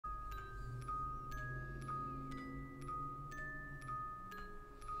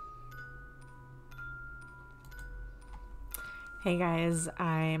Hey guys,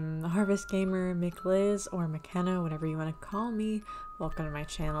 I'm Harvest Gamer McLiz or McKenna, whatever you want to call me. Welcome to my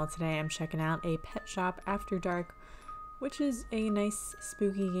channel. Today I'm checking out a pet shop after dark, which is a nice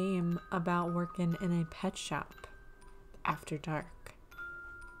spooky game about working in a pet shop after dark.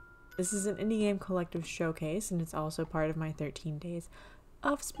 This is an indie game collective showcase and it's also part of my 13 days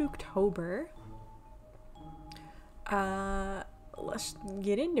of Spooktober. Let's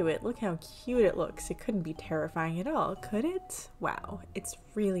get into it. Look how cute it looks. It couldn't be terrifying at all, could it? Wow, it's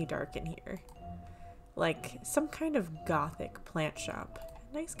really dark in here. Like some kind of gothic plant shop.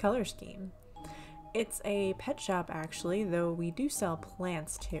 Nice color scheme. It's a pet shop actually, though we do sell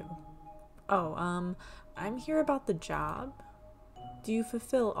plants too. Oh, I'm here about the job. Do you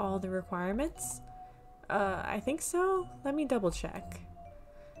fulfill all the requirements? I think so. Let me double check.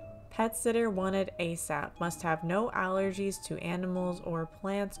 Pet sitter wanted ASAP. Must have no allergies to animals or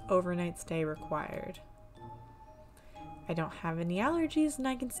plants. Overnight stay required. I don't have any allergies and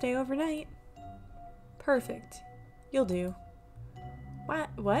I can stay overnight. Perfect. You'll do.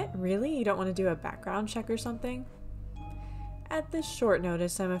 What? Really? You don't want to do a background check or something? At this short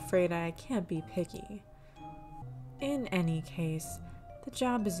notice, I'm afraid I can't be picky. In any case, the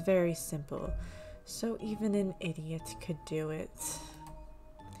job is very simple, so even an idiot could do it.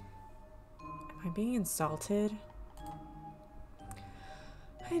 Am I being insulted?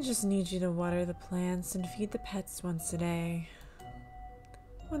 I just need you to water the plants and feed the pets once a day.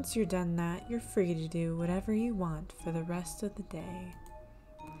 Once you're done that, you're free to do whatever you want for the rest of the day.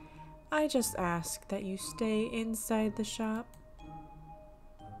 I just ask that you stay inside the shop.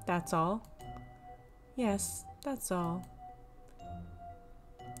 That's all? Yes, that's all.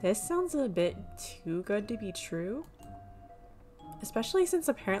 This sounds a bit too good to be true. Especially since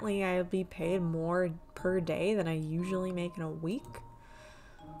apparently I'll be paid more per day than I usually make in a week.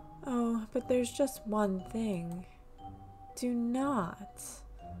 Oh, but there's just one thing. Do not,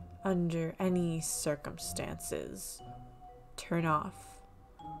 under any circumstances, turn off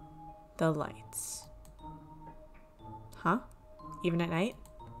the lights. Huh? Even at night?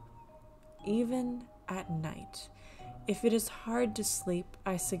 Even at night. If it is hard to sleep,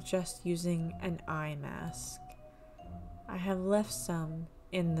 I suggest using an eye mask. I have left some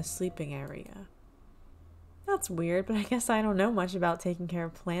in the sleeping area. That's weird, but I guess I don't know much about taking care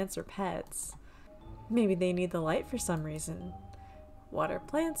of plants or pets. Maybe they need the light for some reason. Water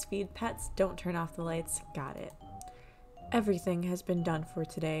plants, feed pets, don't turn off the lights. Got it. Everything has been done for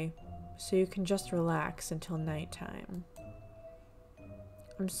today, so you can just relax until nighttime.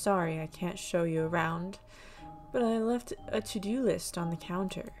 I'm sorry I can't show you around, but I left a to-do list on the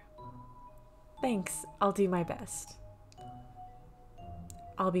counter. Thanks, I'll do my best.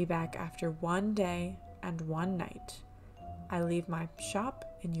 I'll be back after one day and one night. I leave my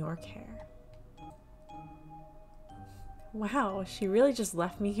shop in your care. Wow, she really just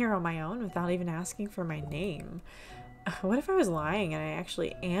left me here on my own without even asking for my name. What if I was lying and I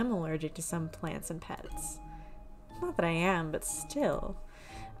actually am allergic to some plants and pets? Not that I am, but still.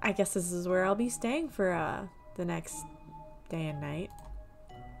 I guess this is where I'll be staying for the next day and night.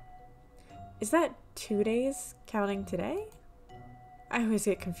 Is that 2 days counting today? I always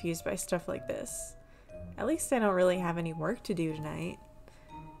get confused by stuff like this. At least I don't really have any work to do tonight.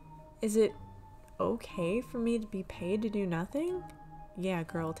 Is it okay for me to be paid to do nothing? Yeah,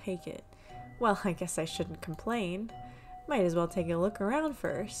 girl, take it. Well, I guess I shouldn't complain. Might as well take a look around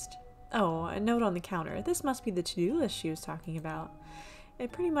first. Oh, a note on the counter. This must be the to-do list she was talking about.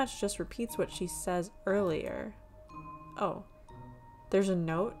 It pretty much just repeats what she says earlier. Oh, there's a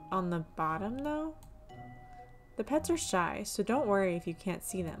note on the bottom though? The pets are shy, so don't worry if you can't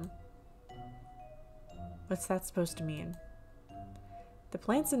see them. What's that supposed to mean? The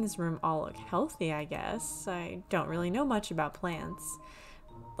plants in this room all look healthy, I guess. I don't really know much about plants.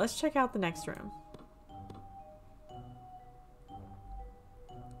 Let's check out the next room.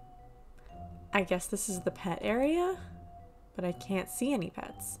 I guess this is the pet area, but I can't see any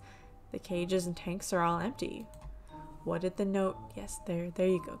pets. The cages and tanks are all empty. What did the note? Yes, there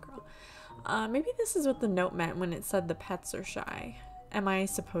you go, girl. Maybe this is what the note meant when it said the pets are shy. Am I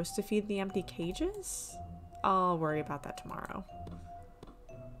supposed to feed the empty cages? I'll worry about that tomorrow.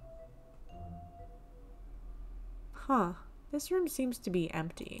 Huh, this room seems to be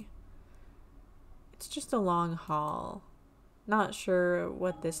empty. It's just a long hall. Not sure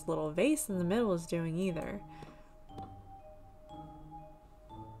what this little vase in the middle is doing either.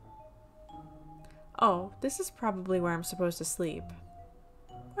 Oh, this is probably where I'm supposed to sleep.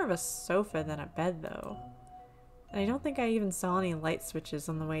 More of a sofa than a bed, though. And I don't think I even saw any light switches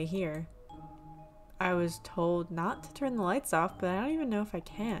on the way here. I was told not to turn the lights off, but I don't even know if I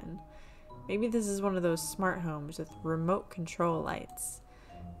can. Maybe this is one of those smart homes with remote control lights.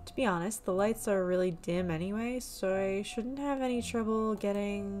 To be honest, the lights are really dim anyway, so I shouldn't have any trouble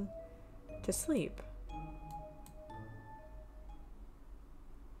getting to sleep.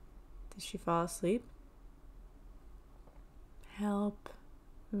 Did she fall asleep? Help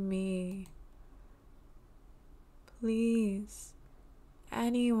me. Please.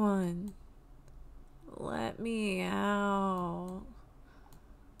 Anyone. Let me out.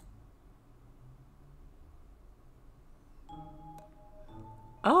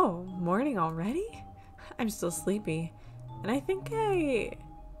 Oh, morning already? I'm still sleepy. And I think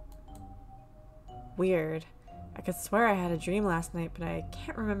Weird. I could swear I had a dream last night, but I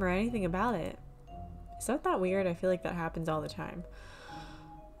can't remember anything about it. Isn't that weird? I feel like that happens all the time.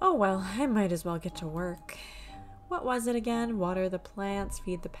 Oh well, I might as well get to work. What was it again? Water the plants,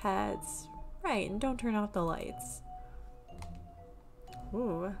 feed the pets. Right, and don't turn off the lights.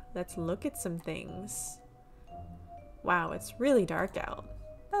 Ooh, let's look at some things. Wow, it's really dark out.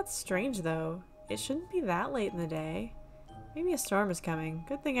 That's strange though. It shouldn't be that late in the day. Maybe a storm is coming.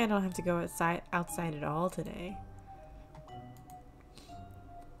 Good thing I don't have to go outside at all today.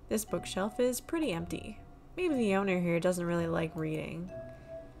 This bookshelf is pretty empty. Maybe the owner here doesn't really like reading.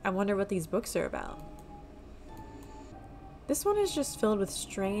 I wonder what these books are about. This one is just filled with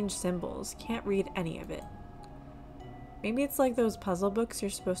strange symbols. Can't read any of it. Maybe it's like those puzzle books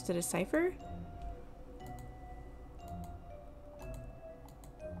you're supposed to decipher?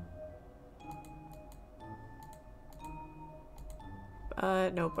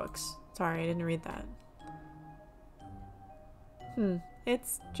 Notebooks. Sorry, I didn't read that.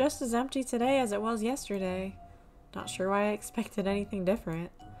 It's just as empty today as it was yesterday. Not sure why I expected anything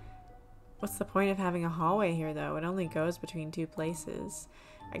different. What's the point of having a hallway here, though? It only goes between two places.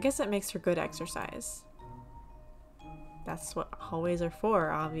 I guess it makes for good exercise. That's what hallways are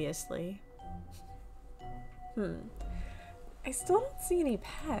for, obviously. I still don't see any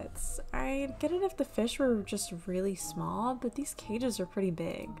pets. I'd get it if the fish were just really small, but these cages are pretty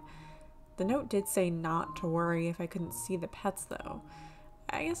big. The note did say not to worry if I couldn't see the pets, though.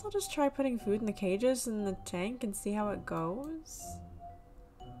 I guess I'll just try putting food in the cages in the tank and see how it goes.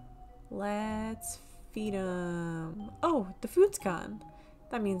 Let's feed them. Oh, the food's gone.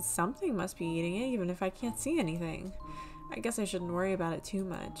 That means something must be eating it, even if I can't see anything. I guess I shouldn't worry about it too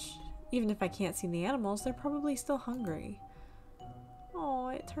much. Even if I can't see the animals, they're probably still hungry. Oh,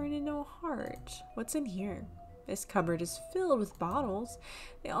 it turned into a heart. What's in here? This cupboard is filled with bottles.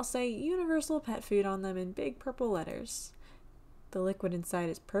 They all say universal pet food on them in big purple letters. The liquid inside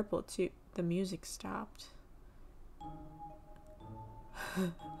is purple too. The music stopped.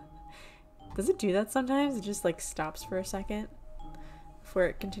 Does it do that sometimes? It just like stops for a second before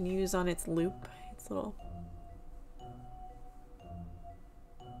it continues on its loop. Its little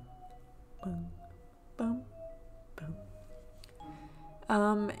boom, boom, boom.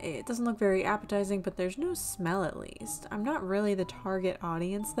 It doesn't look very appetizing, but there's no smell at least. I'm not really the target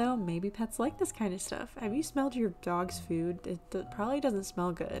audience though. Maybe pets like this kind of stuff. Have you smelled your dog's food? It probably doesn't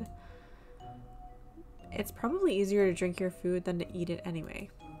smell good. It's probably easier to drink your food than to eat it anyway.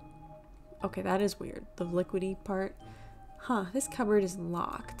 Okay, that is weird. The liquidy part. Huh, this cupboard is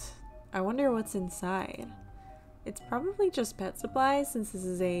locked. I wonder what's inside. It's probably just pet supplies since this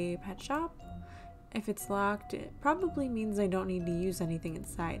is a pet shop. If it's locked, it probably means I don't need to use anything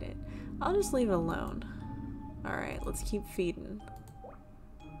inside it. I'll just leave it alone. Alright, let's keep feeding.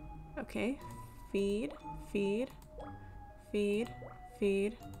 Okay, feed, feed, feed,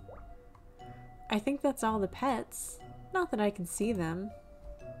 feed. I think that's all the pets. Not that I can see them.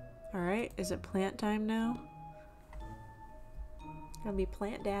 Alright, is it plant time now? Gonna be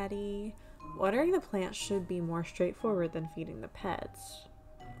plant daddy. Watering the plants should be more straightforward than feeding the pets.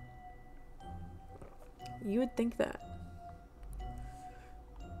 You would think that.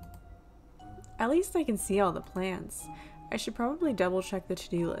 At least I can see all the plants. I should probably double check the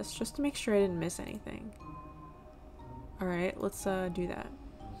to-do list just to make sure I didn't miss anything. Alright, let's do that.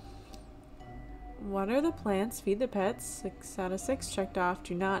 Water the plants, feed the pets. 6 out of 6 checked off.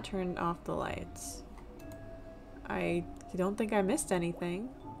 Do not turn off the lights. I don't think I missed anything.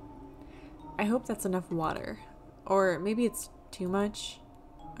 I hope that's enough water. Or maybe it's too much.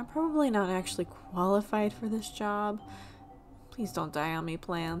 I'm probably not actually qualified for this job. Please don't die on me,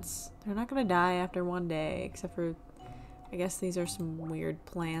 plants. They're not gonna die after one day, except for, I guess these are some weird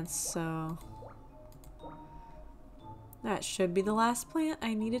plants, so... That should be the last plant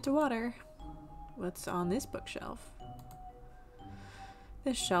I needed to water. What's on this bookshelf?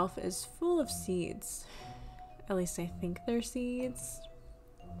 This shelf is full of seeds. At least I think they're seeds.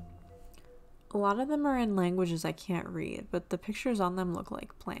 A lot of them are in languages I can't read, but the pictures on them look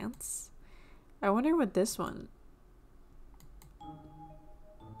like plants. I wonder what this one...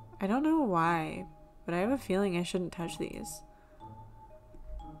 I don't know why, but I have a feeling I shouldn't touch these.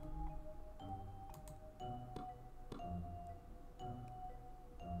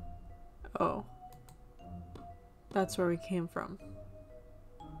 Oh. That's where we came from.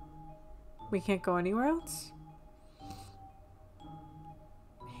 We can't go anywhere else?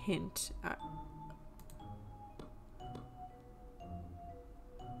 Hint.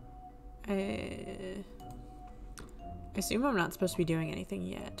 I assume I'm not supposed to be doing anything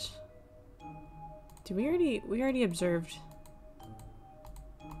yet. Did we already observed?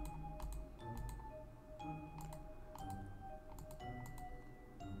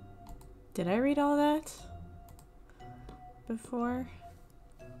 Did I read all that before?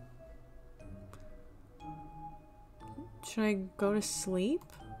 Should I go to sleep?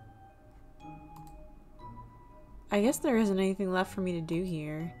 I guess there isn't anything left for me to do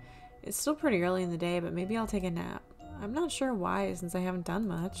here. It's still pretty early in the day, but maybe I'll take a nap. I'm not sure why, since I haven't done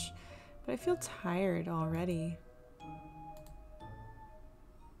much, but I feel tired already.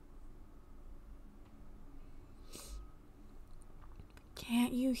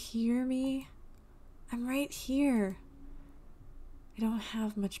 Can't you hear me? I'm right here. I don't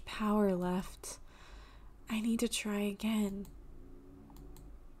have much power left. I need to try again.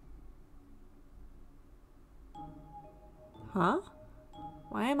 Huh?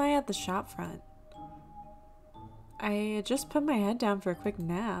 Why am I at the shop front? I just put my head down for a quick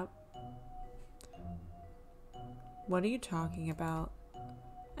nap. What are you talking about?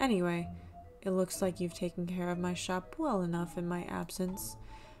 Anyway, it looks like you've taken care of my shop well enough in my absence.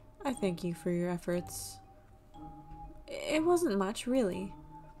 I thank you for your efforts. It wasn't much, really.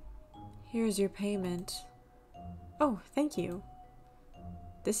 Here's your payment. Oh, thank you.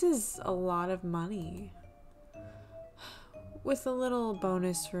 This is a lot of money. With a little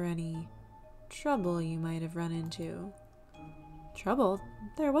bonus for any trouble you might have run into. Trouble?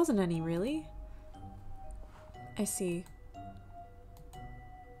 There wasn't any, really. I see.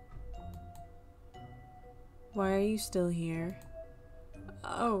 Why are you still here?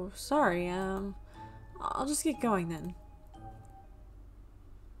 Oh, sorry, I'll just get going then.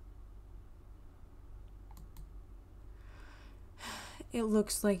 It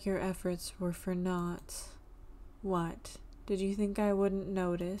looks like your efforts were for naught. What? Did you think I wouldn't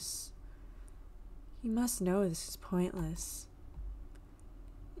notice? You must know this is pointless.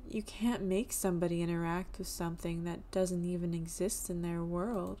 You can't make somebody interact with something that doesn't even exist in their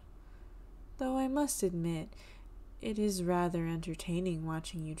world. Though I must admit, it is rather entertaining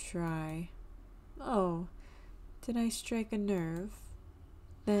watching you try. Oh, did I strike a nerve?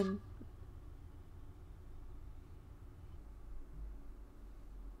 Then...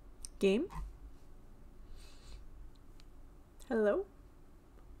 Game? Hello?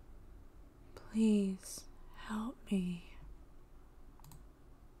 Please, help me.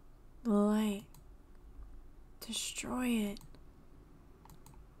 The light. Destroy it.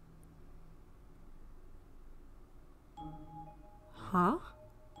 Huh?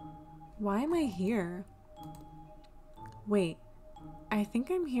 Why am I here? Wait, I think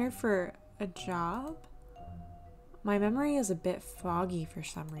I'm here for a job? My memory is a bit foggy for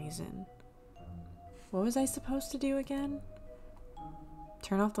some reason. What was I supposed to do again?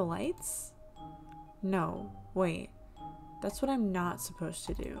 Turn off the lights? No, wait. That's what I'm not supposed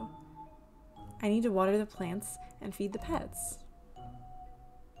to do. I need to water the plants and feed the pets.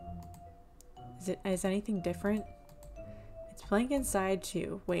 Is anything different? It's playing inside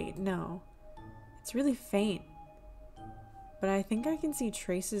too. Wait, no. It's really faint. But I think I can see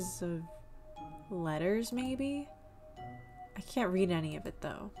traces of letters, maybe? I can't read any of it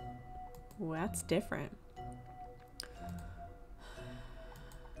though. Ooh, that's different.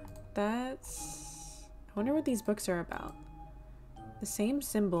 I wonder what these books are about. The same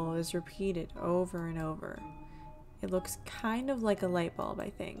symbol is repeated over and over. It looks kind of like a light bulb, I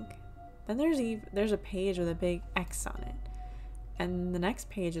think. Then there's a page with a big X on it. And the next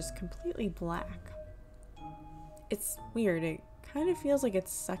page is completely black. It's weird. It kind of feels like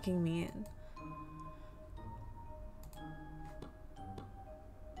it's sucking me in.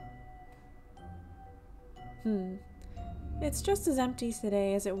 It's just as empty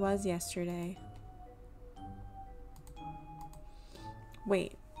today as it was yesterday.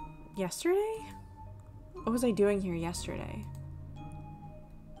 Wait, yesterday? What was I doing here yesterday?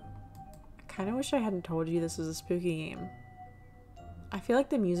 I kind of wish I hadn't told you this was a spooky game. I feel like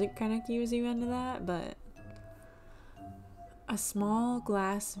the music kind of cues you into that, but... A small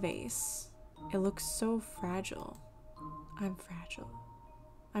glass vase. It looks so fragile. I'm fragile.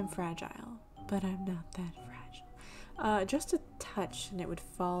 I'm fragile, but I'm not that fragile. Just a touch and it would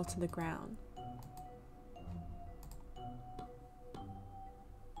fall to the ground.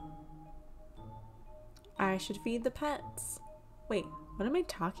 I should feed the pets. Wait, what am I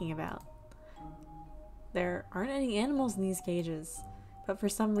talking about? There aren't any animals in these cages, but for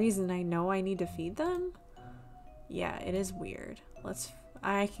some reason I know I need to feed them? Yeah, it is weird.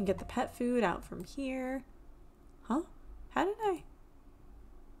 I can get the pet food out from here. Huh? How did I?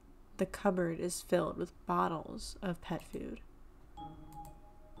 The cupboard is filled with bottles of pet food.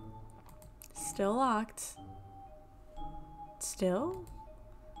 Still locked. Still?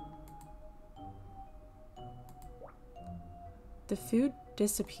 The food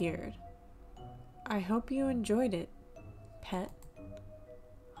disappeared. I hope you enjoyed it, pet.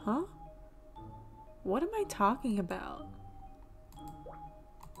 Huh? What am I talking about?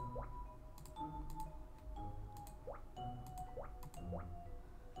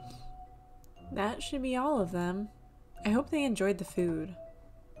 That should be all of them. I hope they enjoyed the food.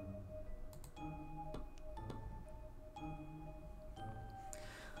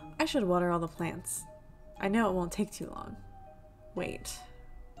 I should water all the plants. I know it won't take too long. Wait,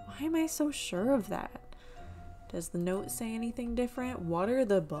 why am I so sure of that? Does the note say anything different? Water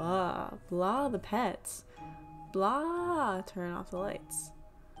the blah, blah the pets. Blah, turn off the lights.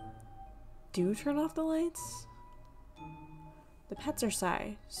 Do turn off the lights? The pets are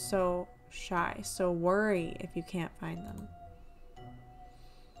shy, so worry if you can't find them.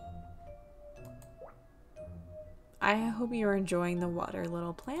 I hope you're enjoying the water,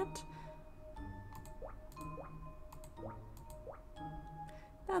 little plant.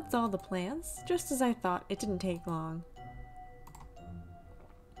 That's all the plants, just as I thought. It didn't take long.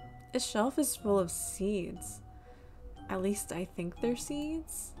 This shelf is full of seeds. At least I think they're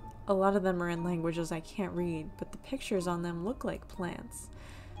seeds. A lot of them are in languages I can't read, but the pictures on them look like plants.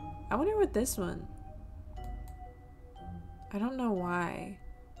 I wonder what this one... I don't know why,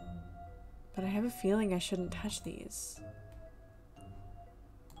 but I have a feeling I shouldn't touch these.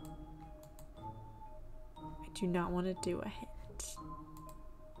 I do not want to do a hit.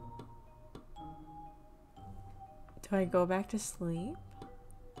 Do I go back to sleep?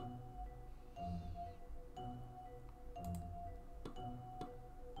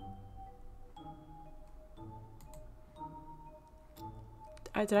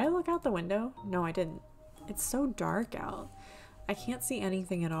 Did I look out the window? No, I didn't. It's so dark out. I can't see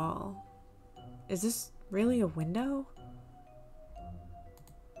anything at all. Is this really a window?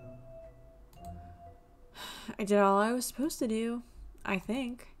 I did all I was supposed to do, I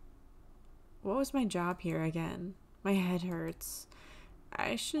think. What was my job here again? My head hurts.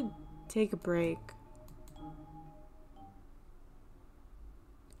 I should take a break.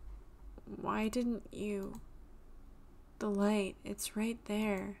 Why didn't you? The light, it's right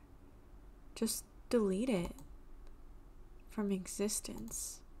there. Just delete it from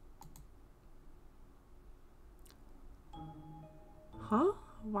existence. Huh?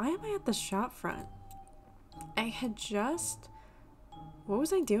 Why am I at the shop front? I had just... What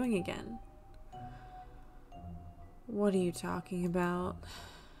was I doing again? What are you talking about?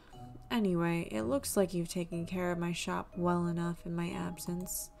 Anyway, it looks like you've taken care of my shop well enough in my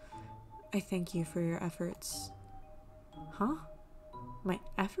absence. I thank you for your efforts. Huh? My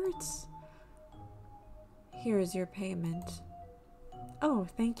efforts? Here is your payment. Oh,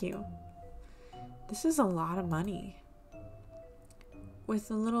 thank you. This is a lot of money. With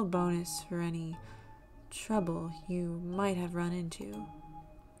a little bonus for any trouble you might have run into.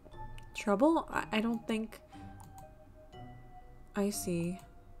 Trouble? I don't think... I see.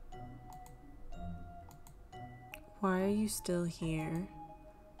 Why are you still here?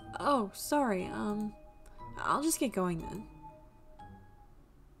 Oh, sorry, I'll just get going then.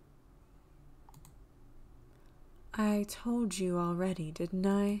 I told you already, didn't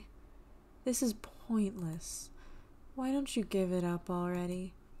I? This is pointless. Why don't you give it up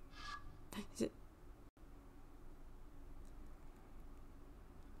already? Is it...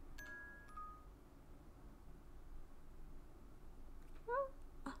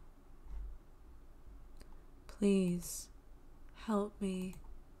 Please, help me.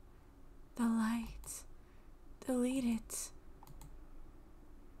 The light. Delete it.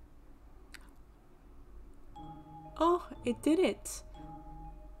 Oh, it did it.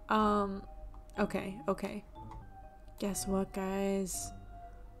 Okay. Guess what, guys?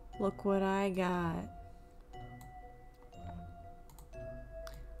 Look what I got.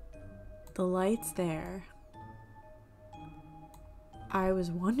 The light's there. I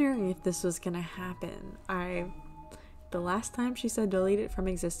was wondering if this was gonna happen. The last time she said delete it from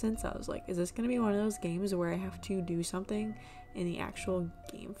existence, I was like, is this gonna be one of those games where I have to do something in the actual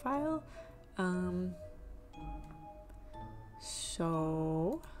game file?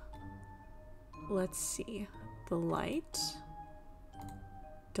 So let's see. The light,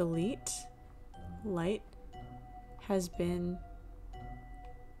 delete, light, has been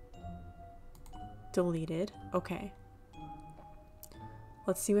deleted. Okay.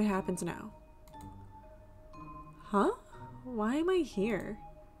 Let's see what happens now. Huh? Why am I here?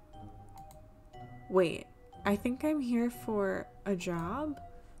 Wait, I think I'm here for a job?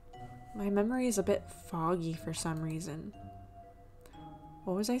 My memory is a bit foggy for some reason.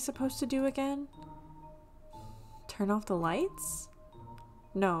 What was I supposed to do again? Turn off the lights?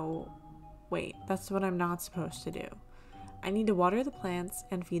 No. Wait, that's what I'm not supposed to do. I need to water the plants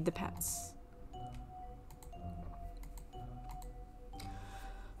and feed the pets.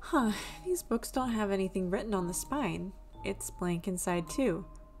 Huh, these books don't have anything written on the spine. It's blank inside too.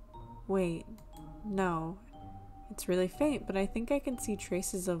 Wait, no. It's really faint, but I think I can see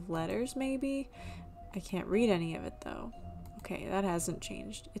traces of letters maybe? I can't read any of it though. Okay, that hasn't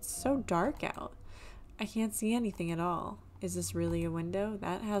changed. It's so dark out. I can't see anything at all. Is this really a window?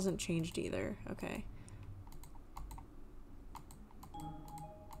 That hasn't changed either. Okay.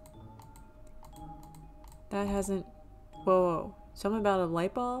 That hasn't... Whoa, whoa. Something about a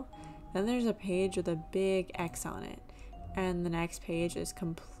light bulb? Then there's a page with a big X on it. And the next page is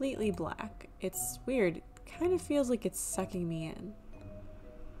completely black. It's weird. It kind of feels like it's sucking me in.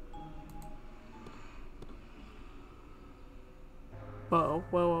 Whoa,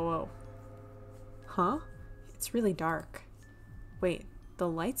 whoa, whoa, whoa. Huh? It's really dark. Wait, the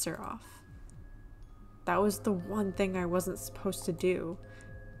lights are off. That was the one thing I wasn't supposed to do.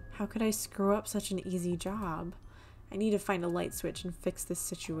 How could I screw up such an easy job? I need to find a light switch and fix this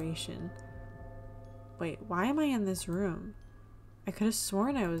situation. Wait, why am I in this room? I could have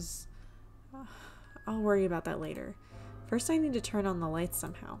sworn I was... I'll worry about that later. First I need to turn on the lights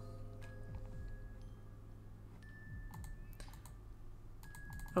somehow.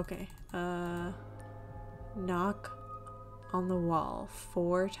 Okay, knock on the wall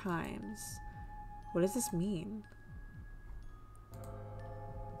 4 times. What does this mean?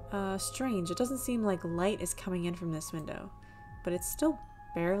 Strange. It doesn't seem like light is coming in from this window, but it's still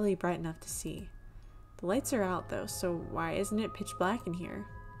barely bright enough to see. The lights are out though, so why isn't it pitch black in here?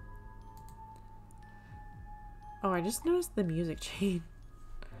 Oh, I just noticed the music chain.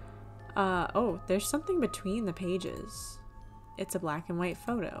 Oh, there's something between the pages. It's a black and white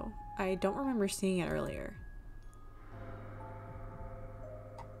photo. I don't remember seeing it earlier.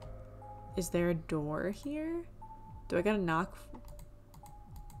 Is there a door here? Do I gotta knock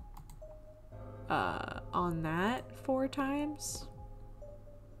on that 4 times?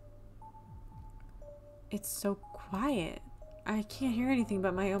 It's so quiet. I can't hear anything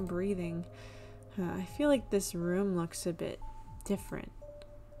but my own breathing. I feel like this room looks a bit different.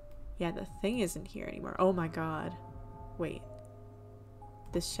 Yeah, the thing isn't here anymore. Oh my god. Wait.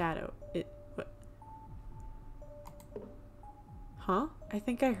 This shadow. What? Huh? I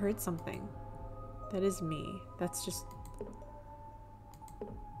think I heard something. That is me. That's just...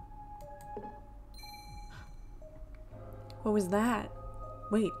 What was that?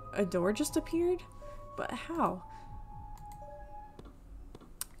 Wait, a door just appeared? But how?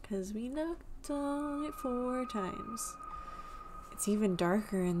 Because we knocked on it 4 times. It's even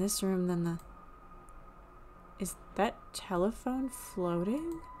darker in this room than the... Is that telephone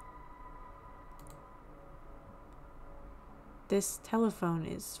floating? This telephone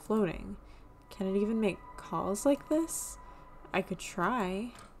is floating. Can it even make calls like this? I could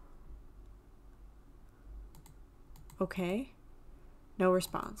try. Okay. No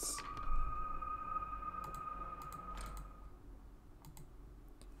response.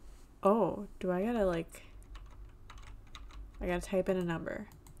 Oh, do I gotta like... I gotta type in a number.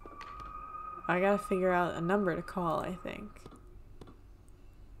 I gotta figure out a number to call, I think.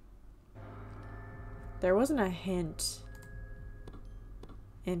 There wasn't a hint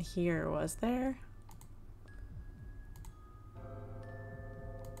in here, was there?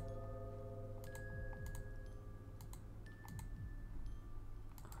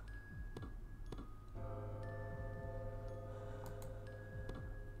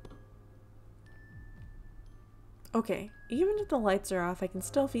 Okay, even if the lights are off, I can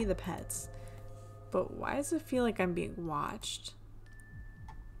still feed the pets. But why does it feel like I'm being watched?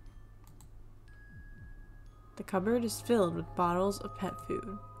 The cupboard is filled with bottles of pet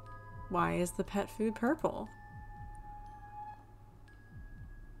food. Why is the pet food purple?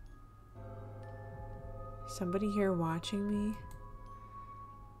 Somebody here watching me?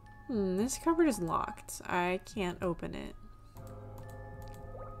 This cupboard is locked. I can't open it.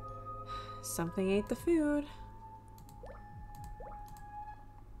 Something ate the food.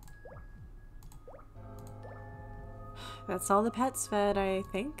 That's all the pets fed, I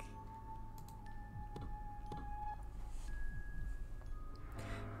think.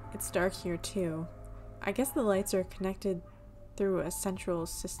 It's dark here too. I guess the lights are connected through a central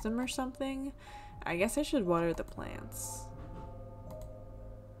system or something. I guess I should water the plants.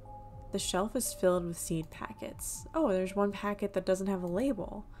 The shelf is filled with seed packets. Oh, there's one packet that doesn't have a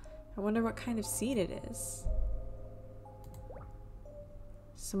label. I wonder what kind of seed it is.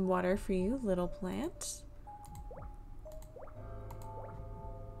 Some water for you, little plant.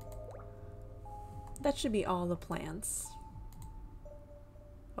 That should be all the plants.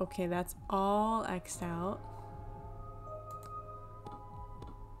 Okay, that's all X'd out.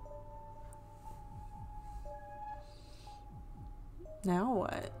 Now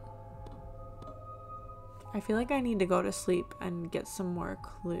what? I feel like I need to go to sleep and get some more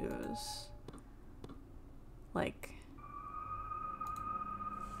clues. Like...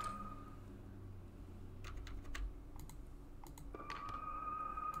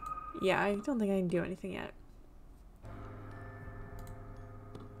 yeah, I don't think I can do anything yet.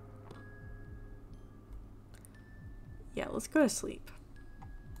 Yeah, let's go to sleep.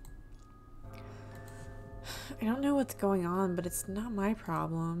 I don't know what's going on, but it's not my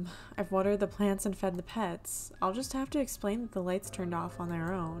problem. I've watered the plants and fed the pets. I'll just have to explain that the lights turned off on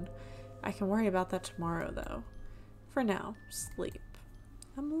their own. I can worry about that tomorrow, though. For now, sleep.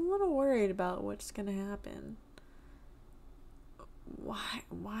 I'm a little worried about what's gonna happen.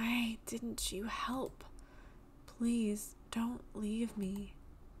 Why didn't you help? Please, don't leave me.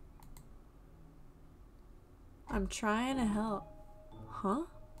 I'm trying to help. Huh?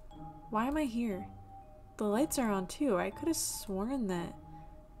 Why am I here? The lights are on too. I could have sworn that...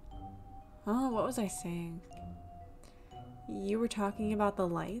 oh, what was I saying? You were talking about the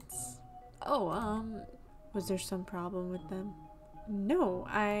lights? Oh, was there some problem with them? No,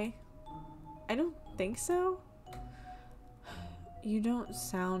 I don't think so. You don't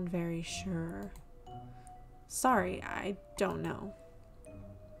sound very sure. Sorry, I don't know.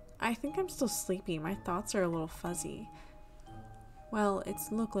 I think I'm still sleepy. My thoughts are a little fuzzy. Well, it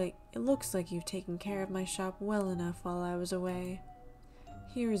looks like you've taken care of my shop well enough while I was away.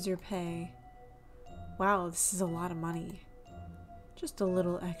 Here is your pay. Wow, this is a lot of money. Just a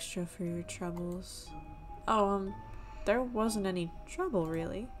little extra for your troubles. Oh, there wasn't any trouble,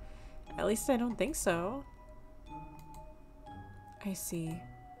 really. At least I don't think so. I see.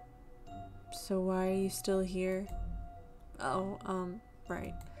 So why are you still here? Oh,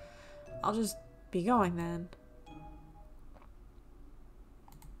 right. I'll just be going then.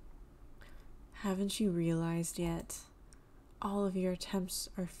 Haven't you realized yet? All of your attempts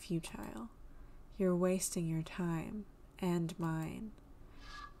are futile. You're wasting your time and mine.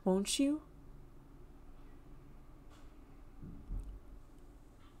 Won't you?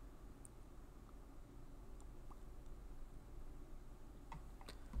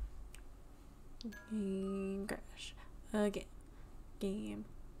 Game crash again. Game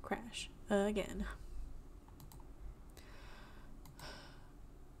crash again.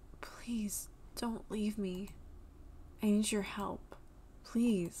 Please don't leave me. I need your help.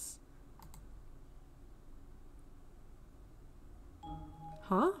 Please.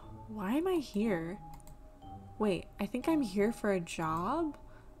 Huh? Why am I here? Wait, I think I'm here for a job?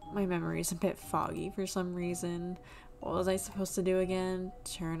 My memory's a bit foggy for some reason. What was I supposed to do again?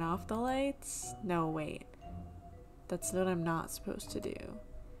 Turn off the lights? No, wait. That's what I'm not supposed to do.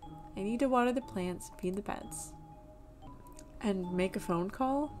 I need to water the plants, feed the pets, and make a phone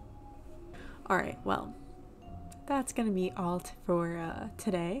call? Alright, well, that's gonna be all for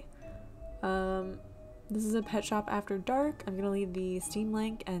today. This is a pet shop after dark. I'm gonna leave the Steam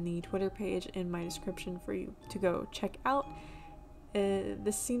link and the Twitter page in my description for you to go check out.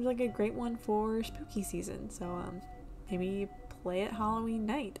 This seems like a great one for spooky season, so maybe play it Halloween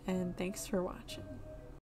night, and thanks for watching.